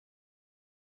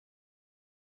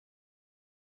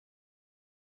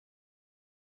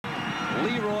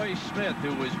Smith,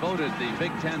 who was voted the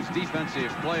Big Ten's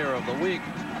Defensive Player of the Week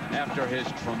after his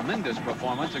tremendous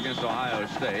performance against Ohio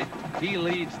State. He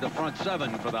leads the front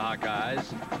seven for the Hawkeyes.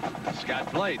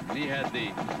 Scott Blayton, he had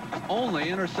the only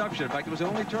interception. In fact, it was the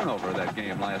only turnover of that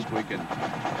game last week in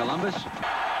Columbus.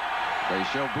 They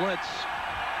show blitz.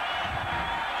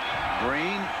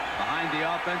 Green behind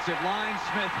the offensive line.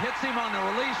 Smith hits him on the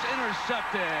release.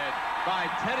 Intercepted by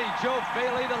Teddy Joe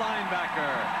Bailey, the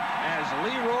linebacker, as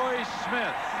Leroy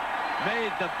Smith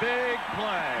made the big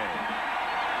play.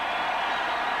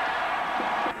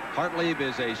 Hartlieb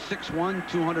is a 6'1",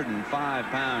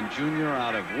 205-pound junior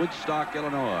out of Woodstock,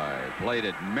 Illinois. Played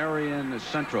at Marion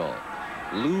Central.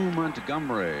 Lou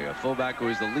Montgomery, a fullback who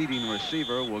is the leading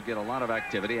receiver, will get a lot of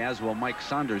activity, as will Mike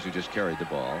Saunders, who just carried the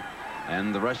ball,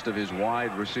 and the rest of his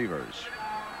wide receivers.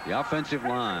 The offensive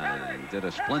line did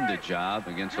a splendid job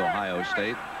against Ohio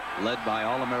State, led by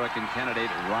All-American candidate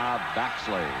Rob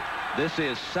Baxley. This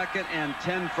is 2nd and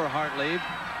 10 for Hartlieb.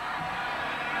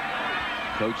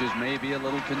 Coaches may be a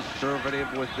little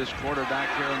conservative with this quarterback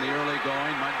here in the early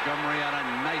going. Montgomery on a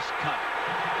nice cut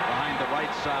behind the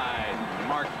right side.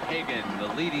 Mark Hagan, the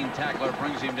leading tackler,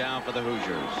 brings him down for the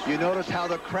Hoosiers. You notice how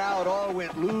the crowd all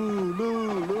went Lou,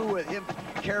 Lou, Lou with him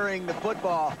carrying the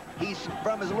football. He's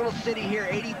from his little city here,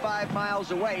 85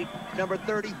 miles away, number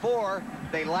 34.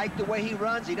 They like the way he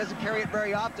runs. He doesn't carry it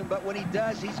very often, but when he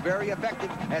does, he's very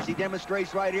effective, as he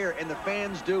demonstrates right here, and the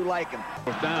fans do like him.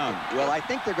 Down. Well, I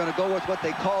think they're going to go with what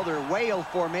they call their whale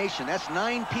formation. That's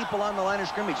 9 people on the line of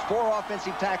scrimmage, 4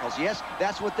 offensive tackles. Yes,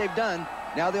 that's what they've done.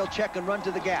 Now they'll check and run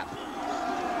to the gap.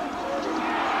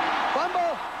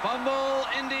 Fumble! Fumble,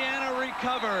 Indiana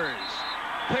recovers.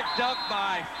 Picked up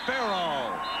by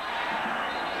Farrell.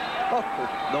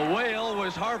 The whale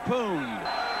was harpooned.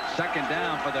 2nd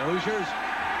down for the Hoosiers.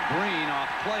 Green off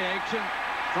play action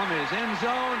from his end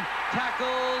zone.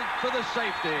 Tackled for the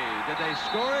safety. Did they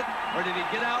score it, or did he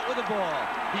get out with the ball?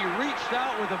 He reached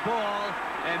out with the ball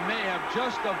and may have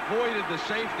just avoided the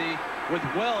safety, with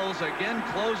Wells again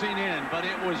closing in, but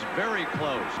it was very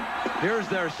close. Here's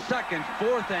their 2nd,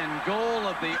 4th and goal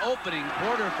of the opening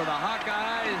quarter for the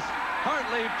Hawkeyes.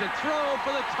 Hartlieb to throw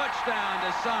for the touchdown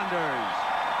to Saunders.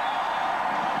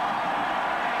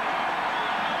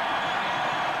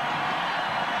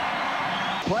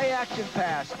 Play action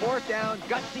pass, 4th down,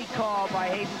 gutsy call by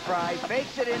Hayden Fry,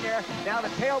 fakes it in there. Now the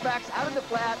tailback's out of the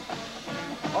flat,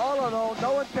 all alone,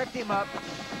 no one picked him up.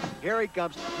 Here he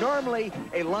comes. Normally,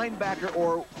 a linebacker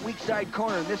or weak side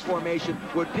corner in this formation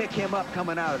would pick him up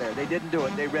coming out of there. They didn't do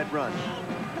it. They red run.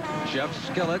 Jeff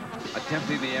Skillett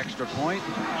attempting the extra point,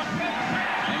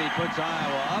 and he puts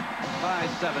Iowa up by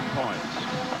 7 points.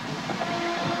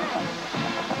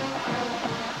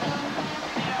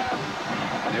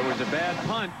 It was a bad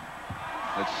punt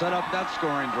that set up that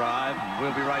scoring drive.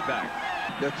 We'll be right back.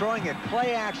 They're throwing a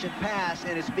play-action pass,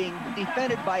 and it's being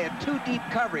defended by a 2-deep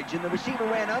coverage, and the receiver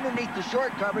ran underneath the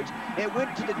short coverage. It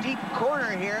went to the deep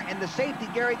corner here, and the safety,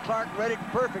 Gary Clark, read it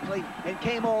perfectly and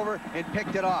came over and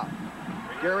picked it off.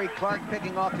 Gary Clark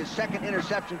picking off his 2nd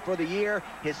interception for the year,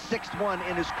 his 6th one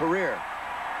in his career.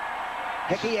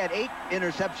 Heck, he had 8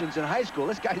 interceptions in high school.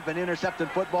 This guy's been intercepting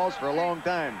footballs for a long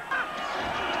time.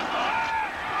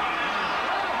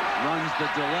 Runs the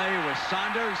delay with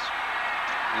Saunders,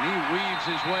 and he weaves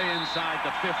his way inside the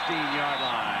 15-yard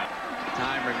line.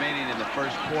 Time remaining in the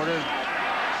 1st quarter.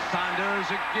 Saunders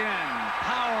again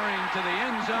powering to the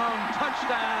end zone.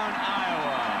 Touchdown,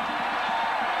 Iowa.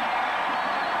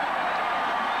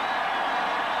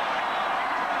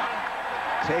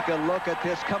 Take a look at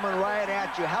this coming right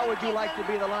at you. How would you like to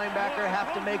be the linebacker,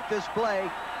 have to make this play?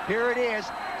 Here it is.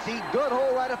 See, good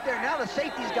hole right up there. Now the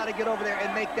safety's got to get over there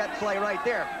and make that play right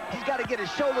there. He's got to get his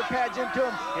shoulder pads into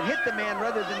him and hit the man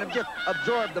rather than just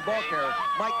absorb the ball carrier.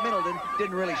 Mike Middleton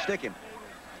didn't really stick him.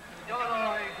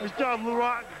 Nice job, Blue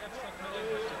Rock.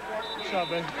 Good job,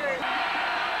 man.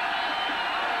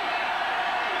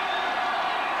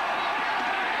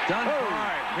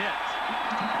 Dunbar hit.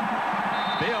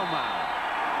 Bielma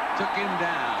took him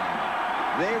down.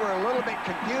 They were a little bit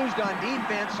confused on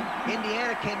defense.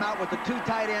 Indiana came out with a 2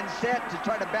 tight end set to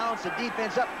try to balance the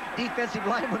defense up. Defensive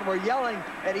linemen were yelling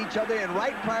at each other, and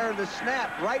right prior to the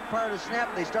snap,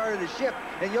 they started to shift.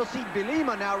 And you'll see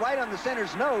Bielma now right on the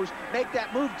center's nose make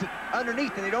that move to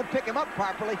underneath, and they don't pick him up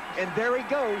properly, and there he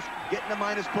goes, getting the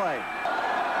minus play.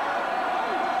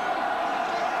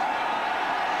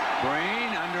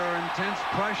 Green under intense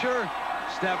pressure,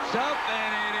 steps up,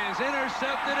 and it is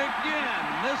intercepted again.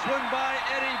 This one by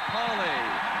Eddie Pauley.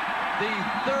 The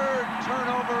 3rd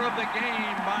turnover of the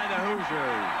game by the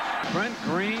Hoosiers. Trent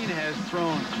Green has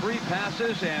thrown 3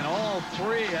 passes, and all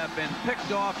 3 have been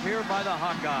picked off here by the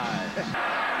Hawkeyes.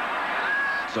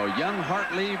 So young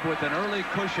Hartlieb with an early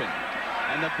cushion.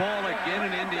 And the ball again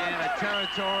in Indiana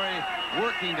territory,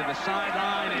 working to the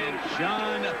sideline, and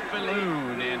John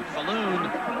Falloon. And Falloon,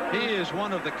 he is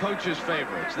one of the coach's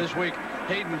favorites. This week,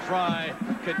 Hayden Fry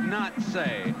could not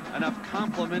say enough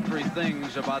complimentary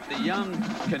things about the young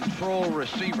control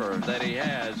receiver that he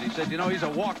has. He said, you know, he's a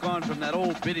walk-on from that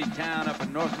old bitty town up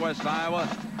in northwest Iowa.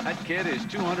 That kid is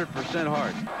 200%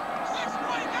 hard.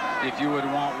 If you would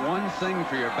want one thing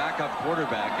for your backup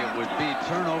quarterback, it would be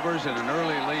turnovers and an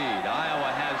early lead.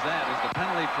 Iowa has that as the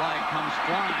penalty flag comes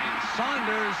flying.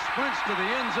 Saunders sprints to the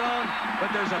end zone, but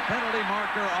there's a penalty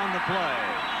marker on the play.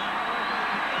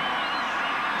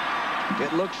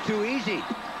 It looks too easy.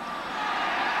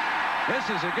 This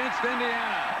is against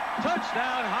Indiana.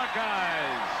 Touchdown,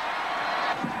 Hawkeyes.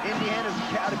 Indiana's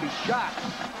got to be shocked.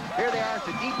 Here they are. It's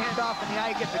a deep handoff in the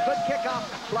eye. Gets a good kickoff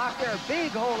block there.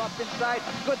 Big hole up inside.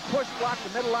 Good push block. The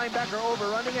middle linebacker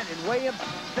overrunning it. And Williams,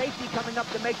 safety coming up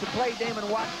to make the play. Damon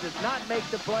Watts does not make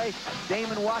the play.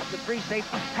 Damon Watts, the free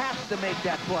safety, has to make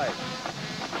that play.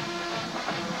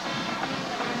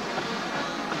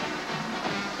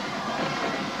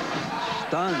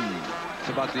 Stunned. It's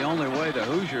about the only way the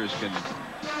Hoosiers can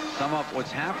sum up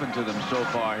what's happened to them so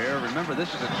far here. Remember,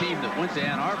 this is a team that went to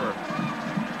Ann Arbor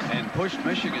and pushed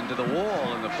Michigan to the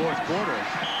wall in the fourth quarter.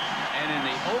 And in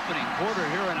the opening quarter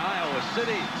here in Iowa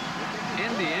City,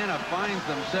 Indiana finds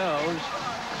themselves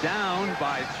down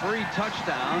by 3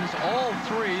 touchdowns, all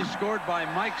 3 scored by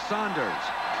Mike Saunders.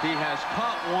 He has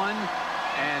caught one,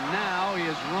 and now he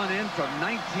has run in from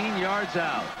 19 yards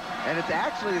out. And it's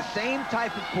actually the same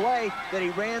type of play that he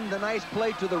ran the nice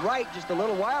play to the right just a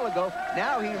little while ago.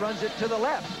 Now he runs it to the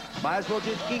left. Might as well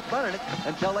just keep running it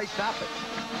until they stop it.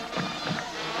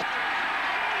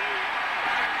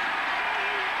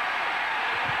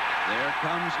 There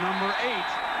comes number 8,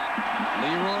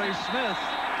 Leroy Smith.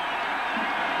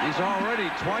 He's already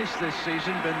twice this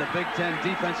season been the Big Ten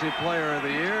Defensive Player of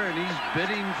the Year, and he's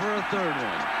bidding for a 3rd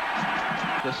one.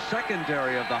 The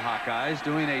secondary of the Hawkeyes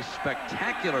doing a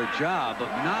spectacular job of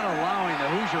not allowing the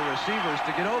Hoosier receivers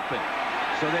to get open.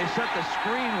 So they set the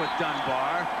screen with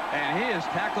Dunbar, and he is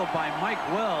tackled by Mike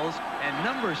Wells, and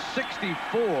number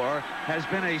 64 has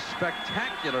been a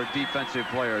spectacular defensive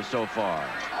player so far.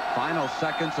 Final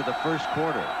seconds of the first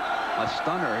quarter. A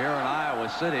stunner here in Iowa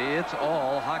City. It's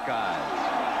all Hawkeyes.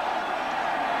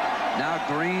 Now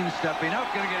Green stepping up,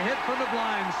 going to get hit from the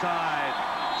blind side.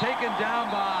 Taken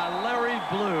down by Larry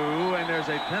Blue, and there's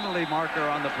a penalty marker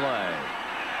on the play.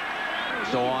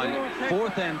 So on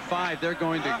 4th and 5, they're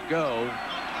going to go.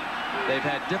 They've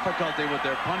had difficulty with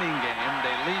their punting game.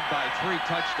 They lead by 3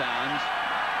 touchdowns.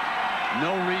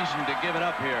 No reason to give it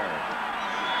up here.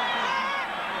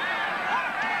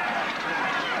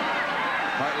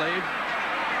 Hartlieb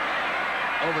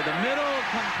over the middle,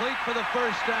 complete for the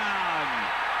first down.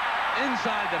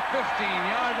 Inside the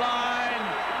 15-yard line,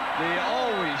 the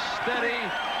always steady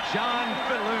John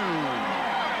Falloon.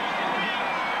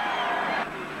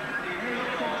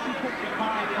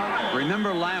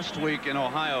 Remember last week in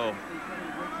Ohio,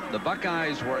 the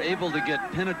Buckeyes were able to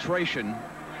get penetration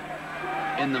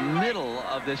in the middle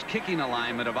of this kicking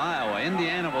alignment of Iowa.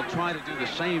 Indiana will try to do the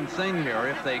same thing here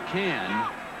if they can,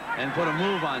 and put a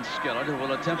move on Skillett, who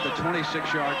will attempt a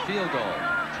 26-yard field goal.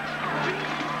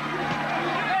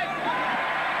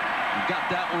 Got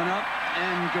that one up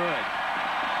and good.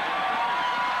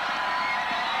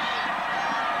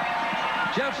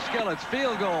 Jeff Skillett's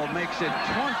field goal makes it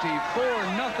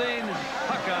 24-0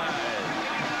 Hawkeyes.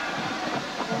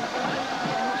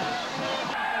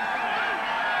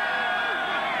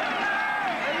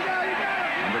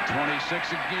 Number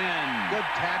 26 again. Good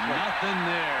tackle. Nothing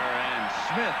there, and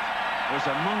Smith was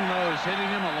among those hitting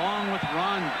him along with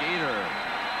Ron Gator.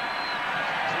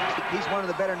 He's one of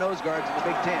the better nose guards in the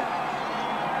Big Ten.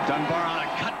 Dunbar on a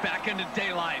cutback into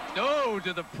daylight. Oh,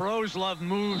 do the pros love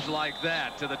moves like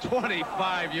that to the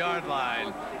 25-yard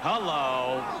line.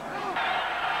 Hello.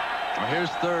 Well, here's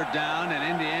 3rd down, and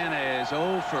Indiana is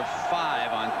 0 for 5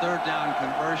 on 3rd down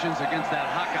conversions against that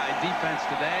Hawkeye defense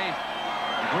today.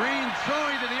 Green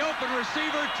throwing to the open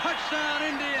receiver. Touchdown,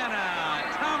 Indiana.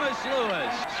 Thomas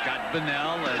Lewis. Scott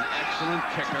Bunnell, an excellent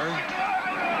kicker.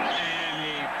 And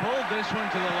he pulled this one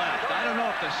to the left. I don't know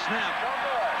if the snap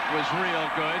was real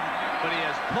good, but he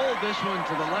has pulled this one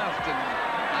to the left, and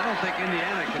I don't think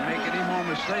Indiana can make any more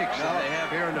mistakes than they have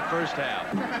here in the first half.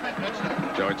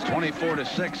 So it's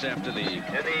 24-6 after the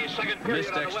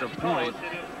missed extra point.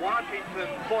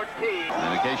 And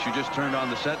in case you just turned on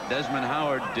the set, Desmond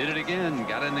Howard did it again.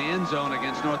 Got in the end zone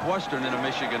against Northwestern in a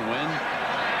Michigan win.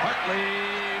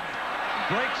 Hartlieb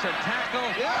breaks a tackle,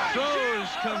 throws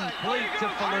complete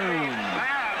to Falloon.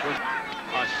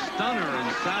 A stunner in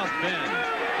South Bend.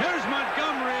 Here's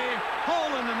Montgomery,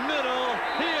 hole in the middle.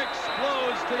 He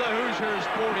explodes to the Hoosiers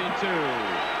 42.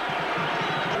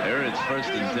 There it's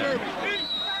 1st and 10.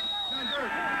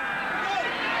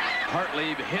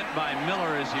 Hartlieb hit by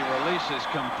Miller as he releases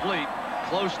complete,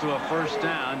 close to a 1st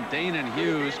down. Danan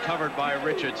Hughes covered by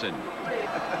Richardson.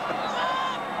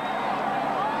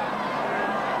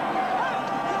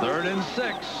 3rd and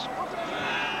 6.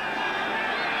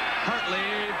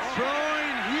 Hartlieb throwing.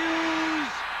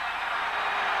 Hughes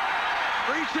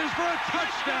reaches for a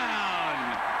touchdown.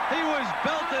 He was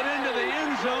belted into the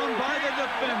end zone by the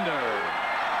defender.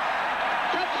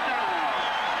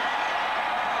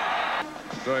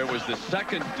 So it was the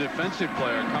 2nd defensive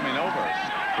player coming over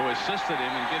who assisted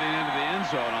him in getting into the end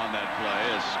zone on that play,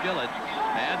 as Skillett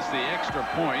adds the extra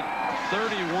point.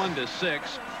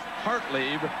 31-6.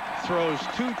 Hartlieb throws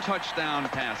 2 touchdown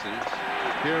passes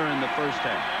here in the 1st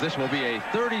half. This will be a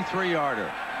 33-yarder.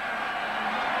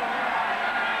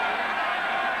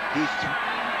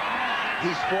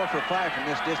 He's 4 for 5 from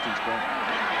this distance, Brent.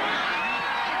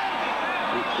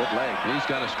 Good leg. He's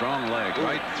got a strong leg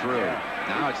right through. Yeah.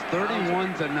 Now it's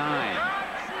 31-9.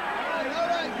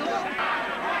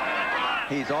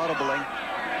 He's audibling.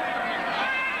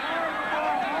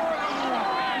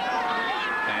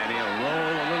 And he'll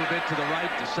roll a little bit to the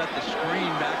right to set the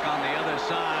screen back on the other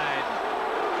side.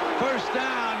 1st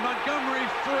down, Montgomery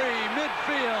free,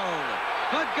 midfield.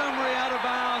 Montgomery out of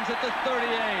bounds at the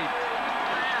 38.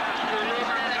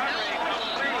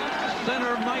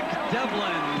 Center Mike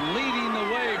Devlin leading the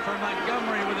way for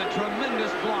Montgomery with a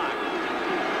tremendous block.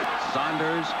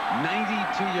 Saunders,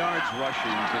 92 yards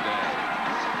rushing today.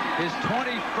 His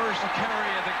 21st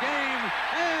carry of the game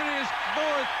and his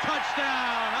 4th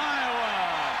touchdown, Iowa.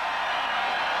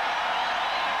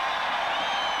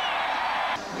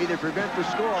 Either prevent the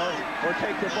score or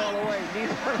take the ball away.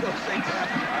 Neither one of those things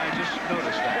happened. I just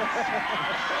noticed that.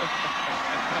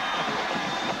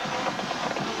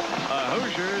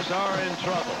 Hoosiers are in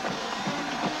trouble.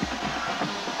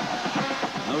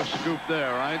 No scoop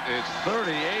there, right? It's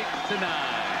 38-9,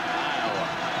 Iowa.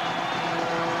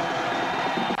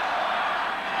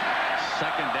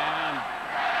 2nd down.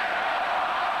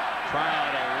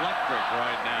 Crowd electric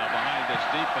right now behind this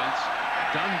defense.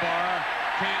 Dunbar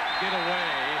can't get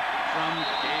away from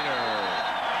Gator.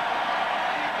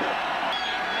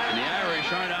 And the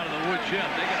Irish aren't out of the woods yet.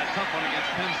 They got a tough one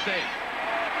against Penn State.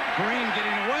 Green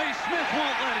getting away. Smith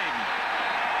won't let him.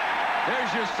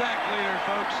 There's your sack leader,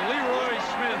 folks. Leroy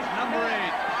Smith, number 8.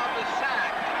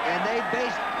 And they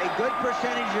based a good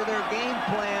percentage of their game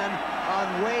plan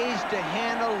on ways to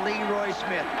handle Leroy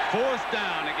Smith. 4th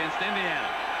down against Indiana.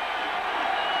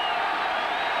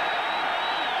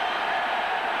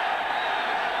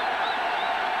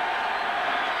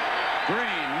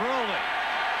 Green rolling.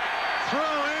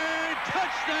 Throwing.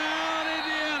 Touchdown,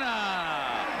 Indiana.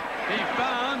 He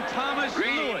found Thomas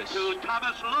Lewis. To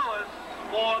Thomas Lewis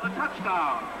for the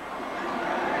touchdown.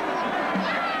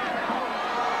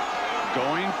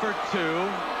 Going for 2.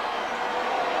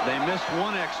 They missed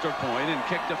 1 extra point and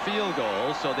kicked a field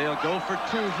goal, so they'll go for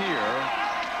 2 here.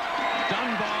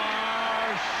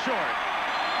 Dunbar short.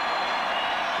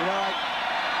 You know,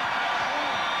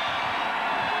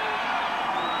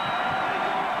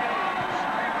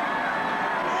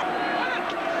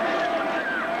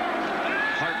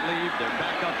 Hartlieb, their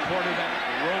backup quarterback,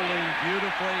 rolling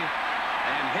beautifully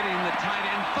and hitting the tight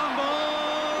end.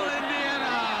 Fumble,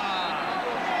 Indiana.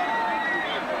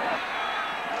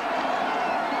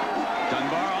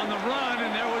 Dunbar on the run,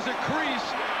 and there was a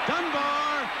crease.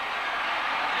 Dunbar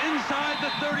inside the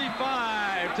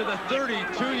 35 to the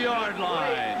 32-yard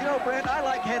line. You know, Brent, I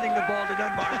like handing the ball to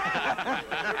Dunbar.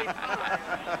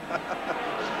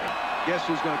 Guess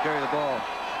who's going to carry the ball?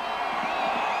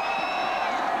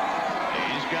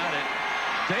 He's got it.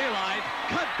 Daylight,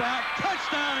 cut back,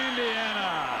 touchdown,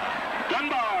 Indiana.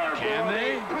 Dunbar. Can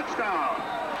they? Touchdown.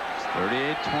 It's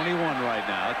 38-21 right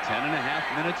now.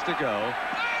 10.5 minutes to go.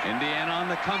 Indiana on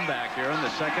the comeback here in the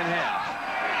 2nd half.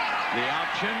 The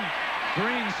option.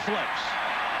 Green slips,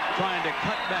 trying to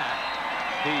cut back.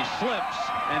 He slips,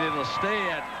 and it'll stay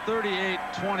at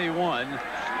 38-21.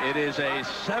 It is a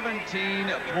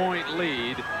 17-point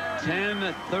lead.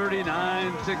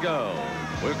 10:39 to go.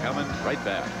 We're coming right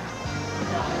back.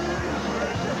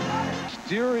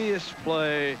 Mysterious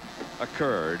play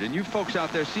occurred, and you folks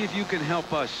out there, see if you can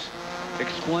help us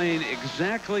explain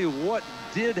exactly what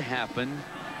did happen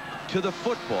to the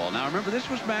football. Now remember, this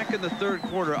was back in the 3rd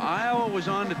quarter. Iowa was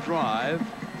on the drive.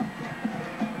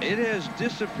 It has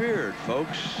disappeared,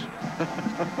 folks.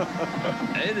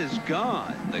 It is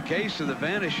gone. The case of the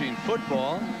vanishing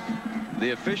football.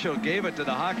 The official gave it to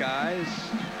the Hawkeyes.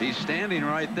 He's standing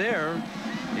right there.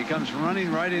 He comes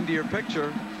running right into your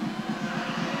picture.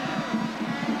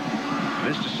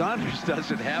 Mr. Saunders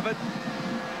doesn't have it.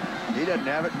 He doesn't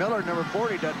have it. Miller, number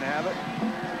 40, doesn't have it.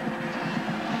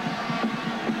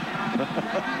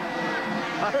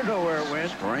 I don't know where it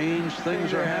went. Strange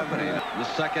things are happening. The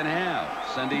second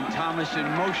half, sending Thomas in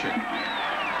motion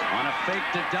on a fake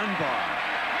to Dunbar.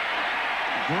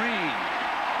 Green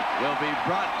will be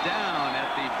brought down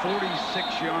at the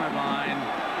 46-yard line.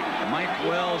 Mike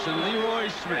Wells and Leroy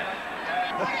Smith.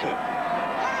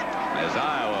 As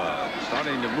Iowa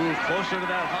starting to move closer to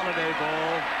that Holiday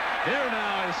Bowl. Here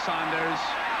now is Saunders,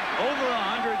 over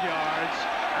 100 yards,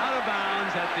 out of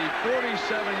bounds at the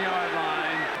 47-yard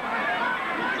line.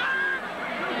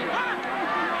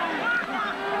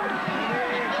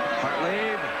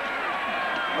 Hartlieb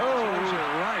throws it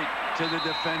right to the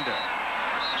defender.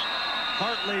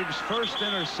 Hartlieb's first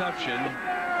interception,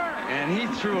 and he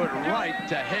threw it right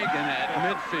to Hagan at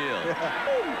midfield.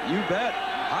 You bet.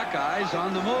 Hawkeyes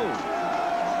on the move.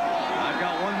 I've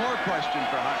got one more question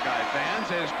for Hawkeye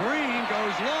fans as Green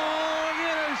goes long,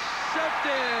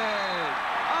 intercepted.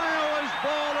 Iowa's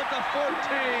ball at the 14.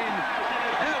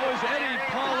 That was Eddie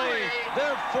Pauley,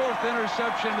 their 4th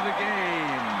interception of the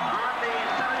game.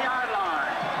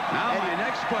 Now my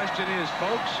next question is,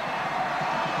 folks,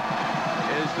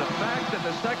 is the fact that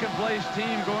the second-place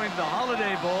team going to the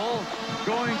Holiday Bowl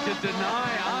going to deny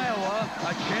Iowa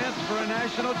a chance for a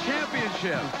national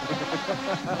championship?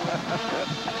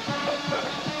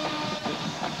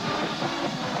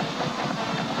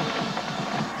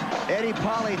 Eddie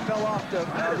Pauley fell off the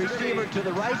receiver to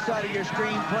the right side of your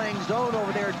screen, playing zone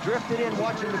over there, drifted in,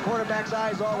 watching the quarterback's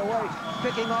eyes all the way,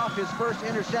 picking off his first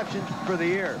interception for the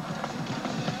year.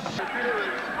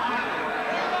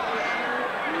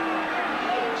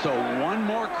 So one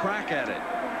more crack at it.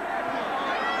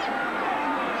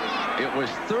 It was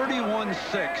 31-6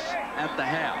 at the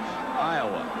half,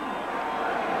 Iowa.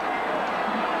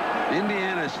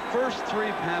 Indiana's first 3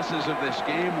 passes of this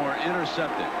game were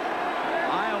intercepted.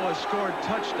 Iowa scored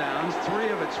touchdowns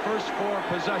 3 of its first 4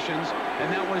 possessions,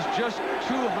 and that was just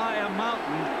too high a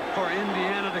mountain for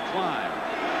Indiana to climb.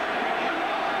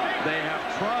 They have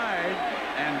tried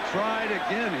and tried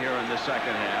again here in the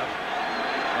second half.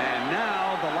 And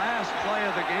now the last play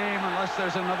of the game, unless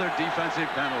there's another defensive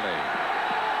penalty.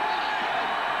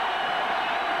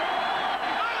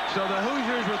 So the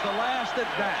Hoosiers with the last at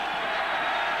bat.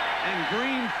 And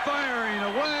Green firing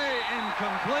away,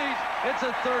 incomplete. It's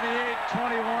a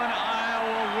 38-21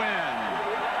 Iowa win.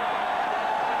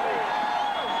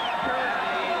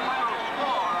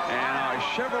 And our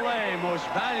Chevrolet most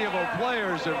valuable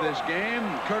players of this game,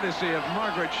 courtesy of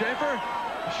Margaret Schaefer.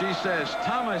 She says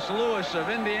Thomas Lewis of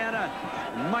Indiana,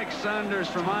 Mike Saunders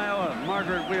from Iowa.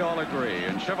 Margaret, we all agree.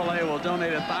 And Chevrolet will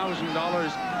donate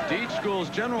 $1,000 to each school's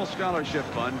general scholarship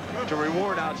fund to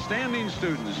reward outstanding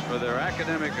students for their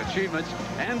academic achievements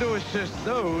and to assist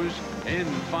those in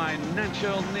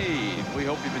financial need. We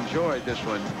hope you've enjoyed this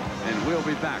one, and we'll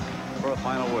be back for a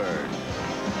final word.